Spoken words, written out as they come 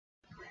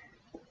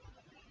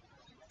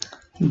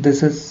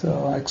This is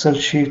Excel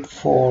sheet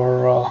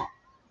for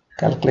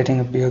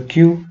calculating a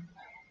BOQ,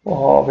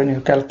 or when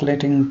you're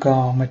calculating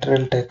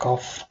material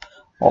takeoff,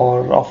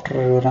 or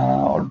after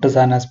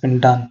design has been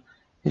done.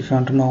 If you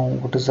want to know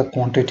what is the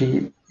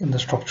quantity in the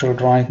structural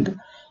drawing,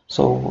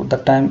 so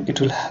that time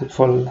it will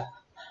helpful.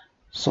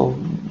 So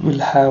we'll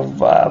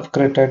have I've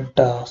created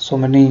so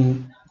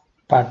many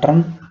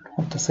pattern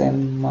of the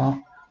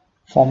same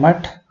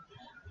format.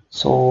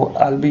 So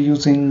I'll be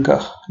using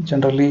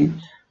generally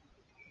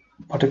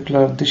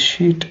particular this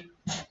sheet,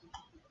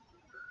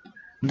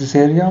 this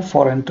area,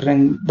 for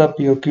entering the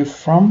POQ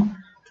from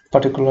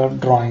particular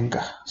drawing.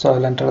 So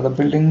I'll enter the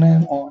building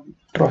name or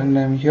drawing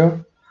name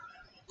here,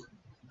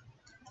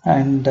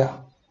 and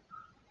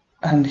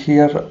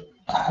here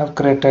I have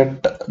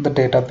created the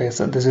database.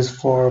 This is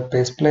for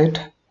base plate,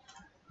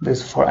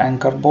 this is for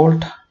anchor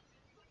bolt,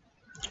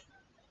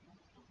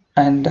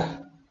 and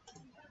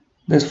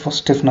this is for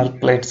stiffener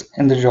plates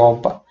in the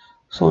job.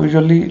 So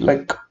usually,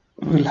 like,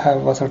 we'll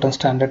have a certain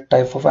standard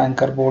type of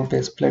anchor bolt,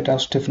 base plate, or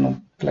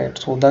stiffener plate,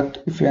 so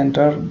that if you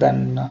enter,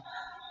 then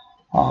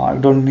you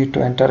don't need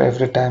to enter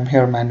every time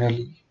here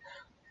manually.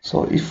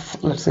 So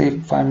if, let's say,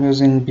 if I'm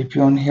using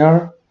BP1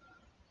 here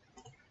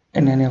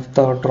in any of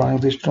the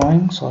this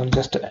drawing, so I'll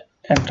just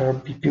enter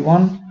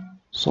BP1.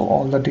 So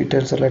all the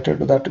details related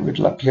to that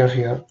will appear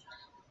here.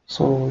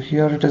 So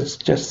here it is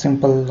just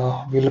simple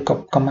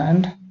VLOOKUP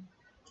command,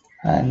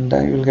 and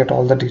you will get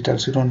all the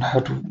details. You don't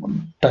have to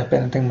type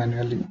anything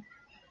manually.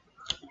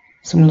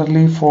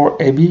 Similarly for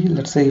AB,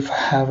 let's say if I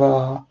have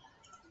a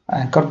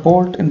anchor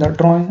bolt in the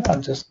drawing, I'll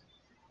just,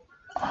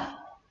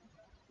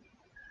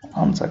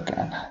 one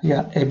second,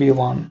 yeah,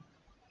 AB1,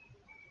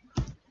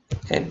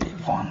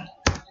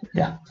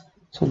 yeah.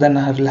 So then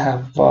I will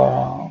have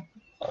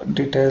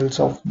details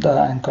of the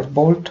anchor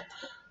bolt,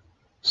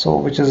 so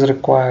which is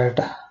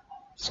required,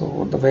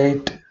 so the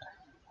weight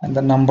and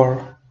the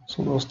number,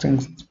 so those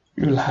things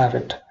you will have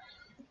it.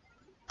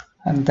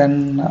 And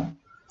then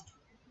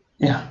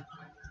yeah,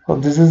 so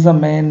this is the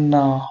main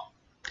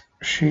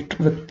sheet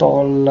with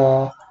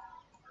all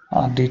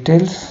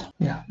details.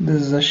 Yeah,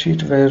 this is a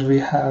sheet where we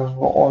have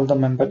all the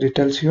member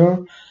details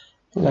here.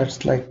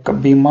 Let's like a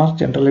beam mark.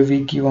 Generally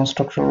we give on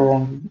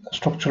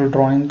structural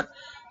drawing.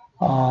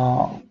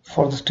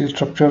 For the steel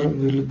structure,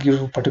 we will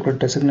give a particular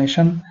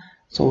designation,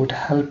 so it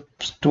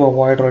helps to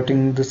avoid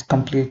writing this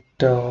complete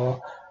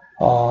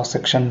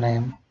section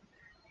name.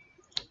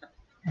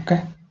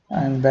 Okay,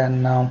 and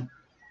then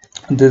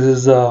this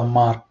is a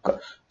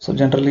mark. So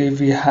generally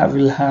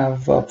will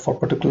have for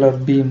particular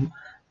beam,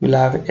 we'll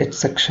have H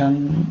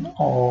section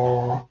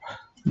or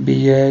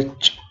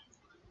BH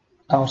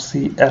or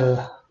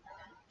CL.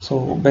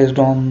 So based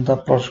on the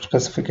project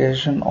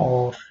specification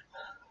or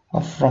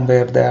from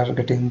where they are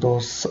getting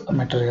those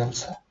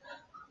materials.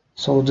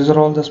 So these are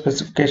all the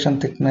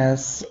specification,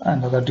 thickness,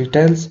 and other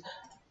details.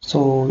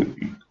 So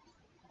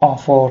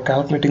for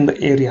calculating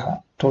the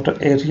area, total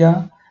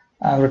area,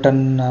 I've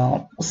written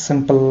a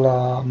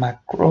simple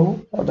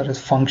macro, that is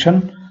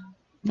function.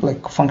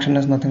 Like, function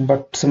is nothing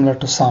but similar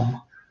to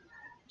sum.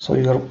 So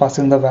you're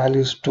passing the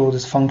values to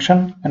this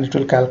function and it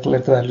will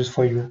calculate the values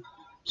for you.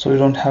 So you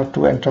don't have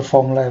to enter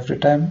formula every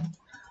time.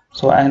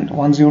 So, and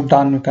once you're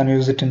done, you can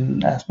use it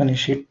in as many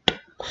sheet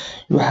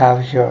you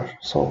have here.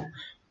 So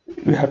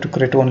you have to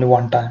create only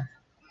one time.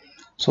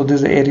 So this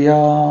is the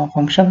area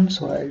function,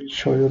 so I'll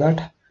show you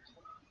that.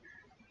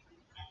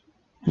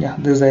 Yeah,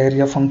 this is the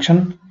area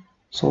function.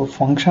 So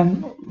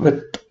function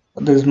with,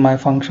 this is my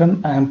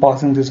function, I am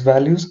passing these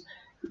values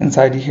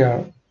inside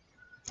here.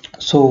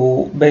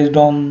 So based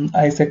on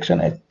I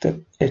section,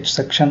 H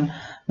section,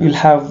 we'll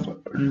have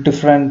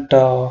different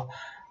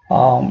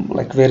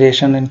like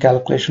variation in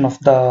calculation of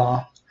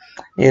the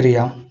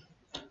area.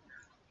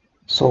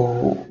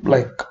 So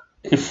like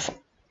if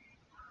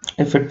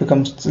it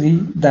becomes C,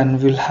 then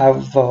we'll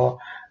have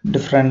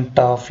different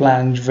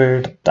flange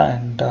width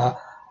and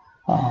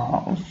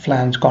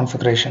flange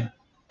configuration.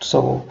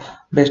 So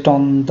based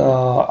on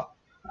the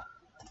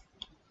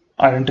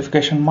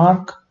identification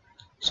mark,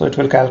 so it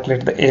will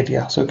calculate the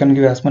area. So you can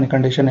give as many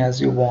conditions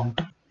as you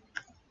want.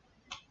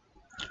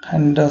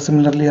 And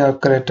similarly, I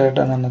have created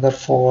another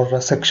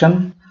for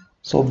section.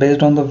 So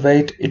based on the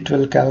weight, it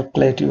will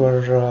calculate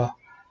your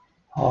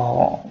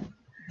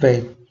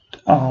weight.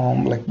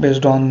 Like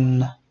based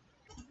on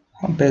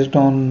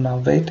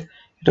weight,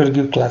 it will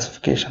give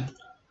classification.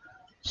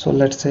 So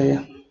let's say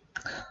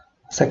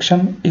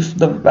section, if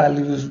the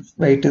value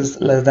weight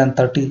is less than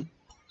 30,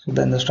 so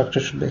then the structure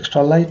should be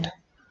extra light,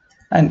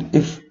 and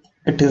if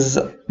it is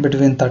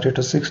between 30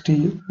 to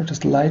 60, it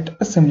is light.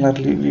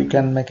 Similarly, you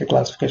can make a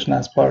classification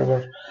as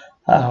per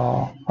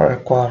your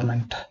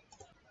requirement.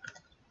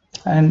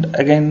 And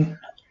again,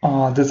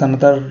 this is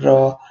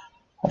another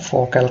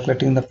for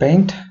calculating the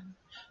paint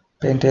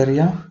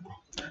area.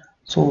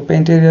 So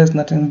paint area is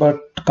nothing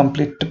but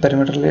complete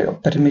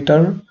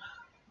perimeter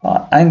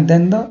and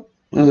then the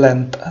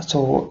length.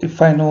 So if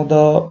I know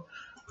the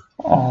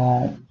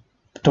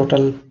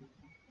total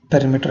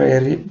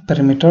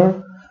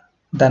perimeter,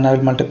 then I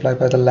will multiply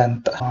by the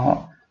length.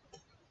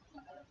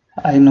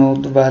 I know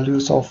the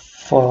values of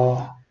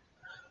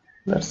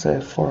let's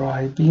say for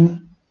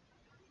I-beam.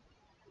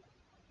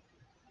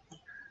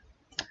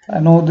 I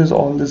know this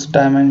all this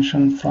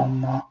dimension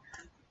from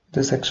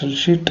this Excel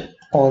sheet.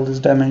 All this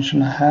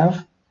dimension I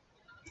have,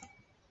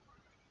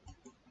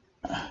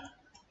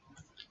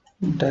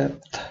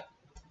 depth,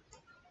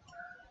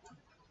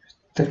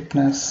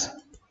 thickness.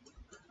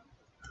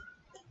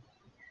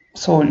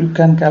 So you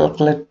can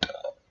calculate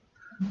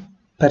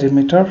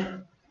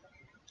perimeter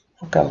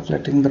for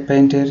calculating the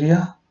paint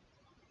area,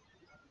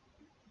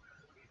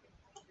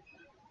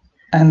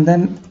 and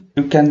then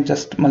you can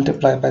just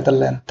multiply by the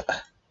length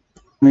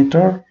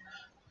meter,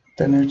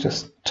 then you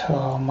just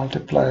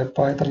multiply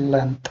by the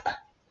length.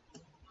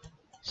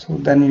 So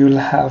then you will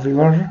have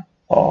your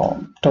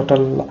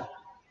total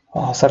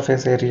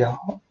surface area,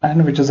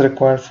 and which is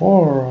required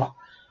for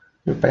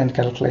your paint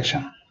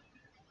calculation.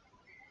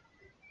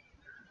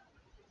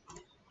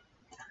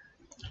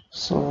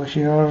 So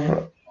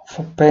here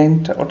for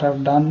paint, what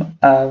I've done,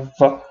 I've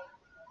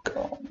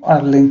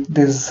linked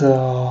this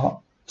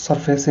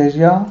surface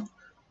area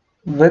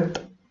with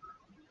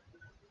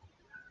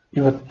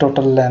your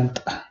total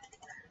length.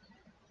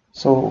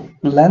 So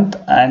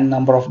length and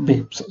number of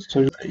beams.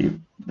 So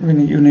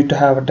you need to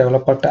have a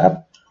developer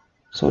tab.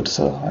 So it's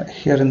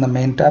here in the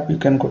main tab. You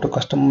can go to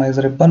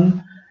customize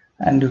ribbon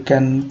and you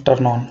can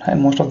turn on.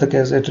 And most of the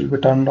case it will be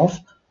turned off.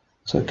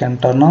 So you can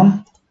turn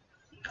on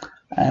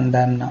and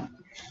then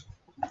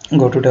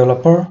go to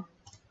developer,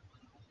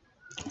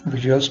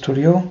 Visual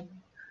Studio,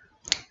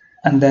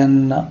 and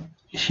then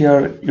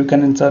here you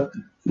can insert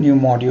new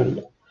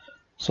module.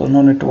 So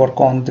no need to work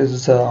on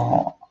this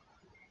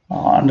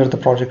under the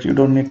project. You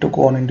don't need to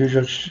go on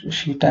individual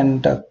sheet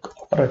and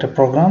write a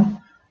program.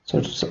 So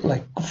it's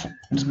like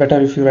it's better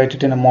if you write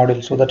it in a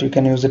module so that you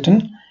can use it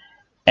in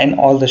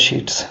all the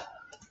sheets.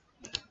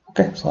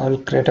 Okay, so I will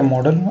create a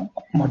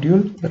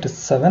module that is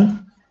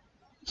 7.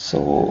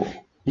 So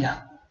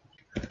yeah,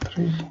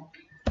 3,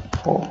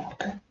 4.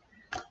 Okay,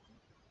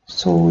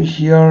 so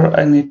here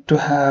I need to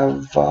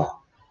have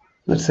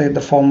let's say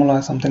the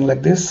formula something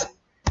like this.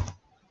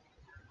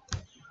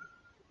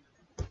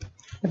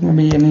 It may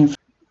be any.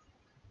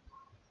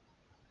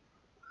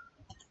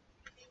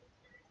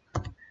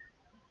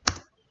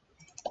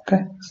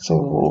 Okay,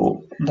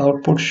 so the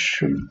output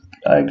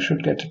I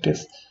should get it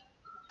is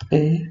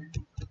A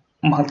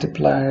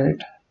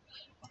multiplied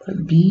by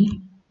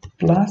B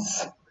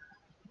plus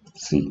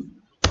C.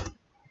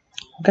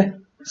 Okay,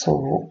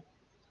 so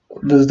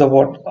this is the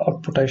what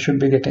output I should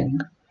be getting.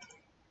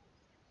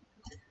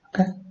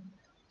 Okay,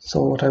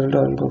 so what I will do,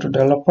 I will go to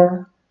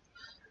developer,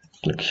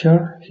 click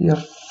here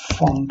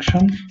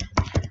function.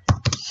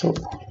 So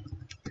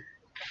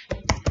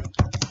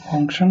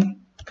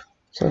function,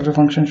 so every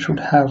function should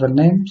have a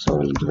name, so I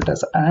will give it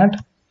as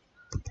add,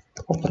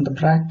 open the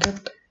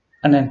bracket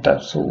and enter.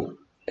 So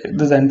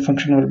this end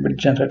function will be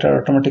generated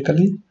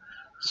automatically,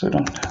 so you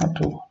don't have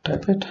to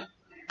type it.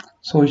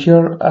 So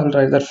here I will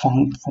write that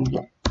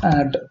formula,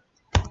 add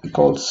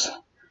equals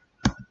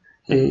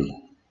A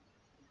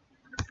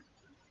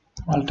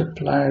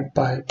multiplied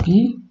by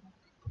B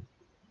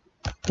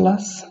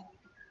plus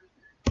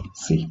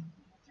C.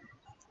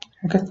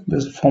 Okay,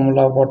 this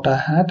formula what I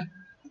had,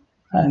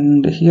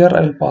 and here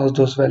I will pass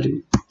those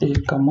values A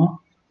comma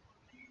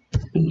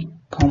B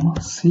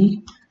comma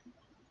C.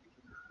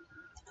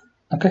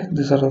 Okay,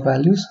 these are the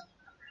values.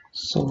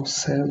 So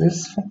save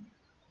this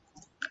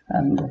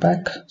and go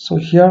back. So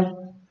here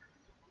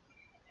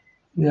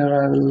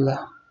I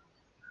will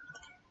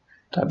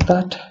type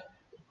that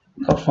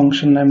our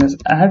function name is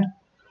add,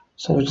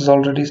 so which is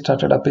already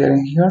started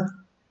appearing here.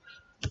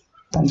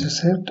 Once you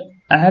saved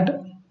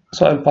add,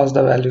 so I'll pass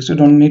the values. You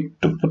don't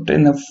need to put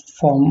in a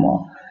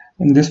form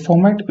in this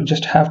format. You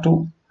just have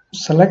to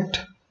select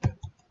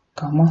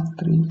comma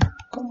 3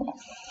 comma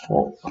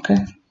 4. Okay,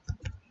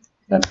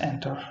 then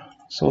enter.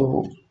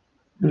 So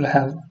you'll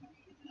have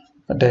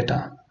the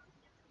data.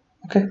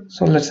 Okay,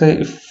 so let's say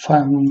if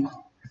I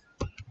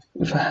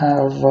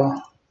have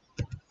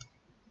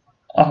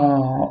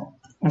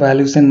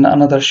values in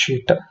another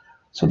sheet,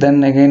 so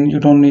then again you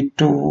don't need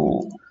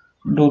to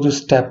do this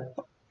step,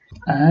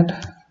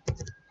 add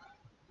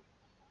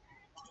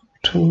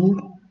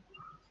to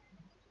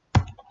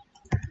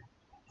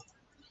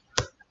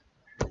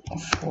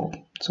 4.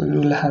 So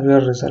you will have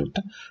your result.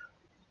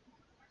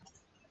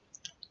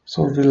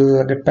 So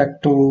we'll get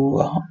back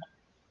to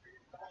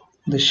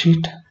the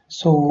sheet.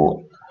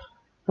 So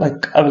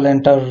like I will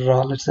enter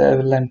let's say I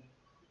will enter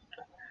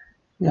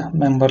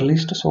member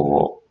list.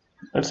 So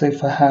let's say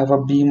if I have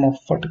a beam of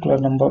particular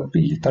number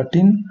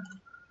B13,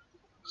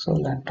 so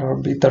I'll enter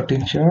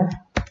B13 here.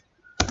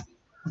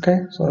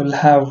 Okay, so I'll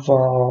have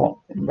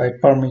by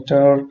per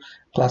meter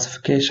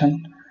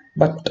classification,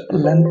 but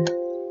length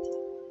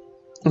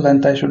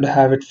I should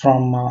have it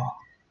from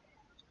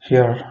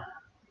here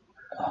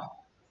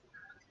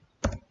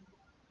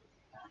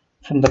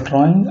from the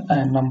drawing,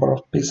 and number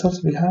of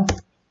pieces we have,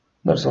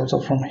 that's also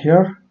from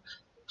here.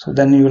 So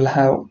then you will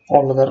have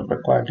all other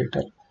required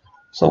detail.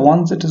 So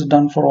once it is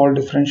done for all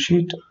different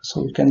sheet,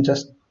 so you can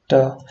just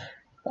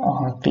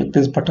click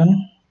this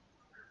button.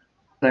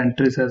 The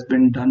entries has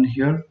been done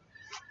here.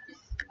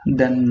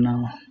 Then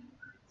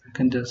you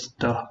can just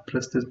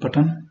press this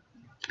button.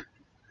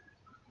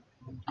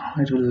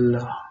 It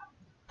will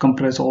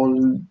compress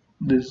all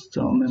these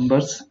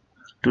members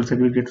to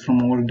segregate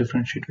from all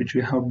different sheet which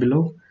we have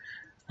below,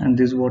 and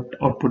this is what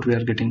output we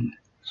are getting.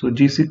 So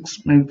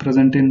G6 may be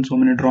present in so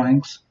many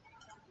drawings,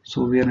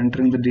 so we are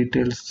entering the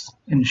details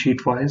in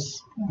sheet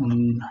wise.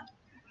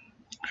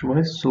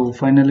 So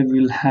finally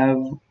we'll have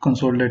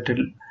consolidated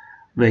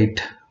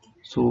weight.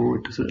 So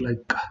it is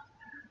like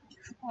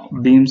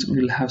beams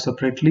will have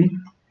separately,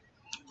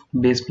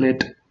 base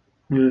plate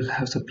will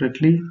have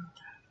separately,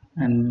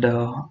 and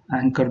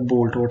anchor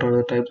bolt, what are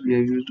the types we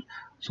have used.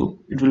 So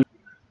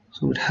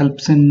it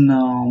helps in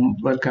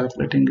while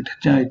calculating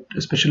it,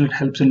 especially it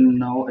helps in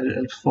now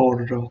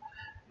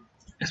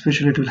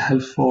especially it will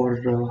help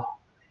for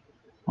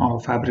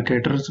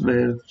fabricators,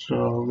 where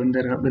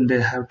when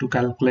they have to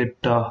calculate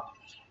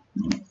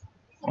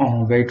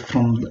weight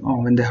from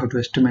when they have to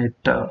estimate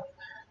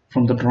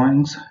from the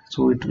drawings.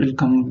 So it will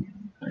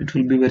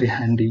be very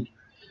handy.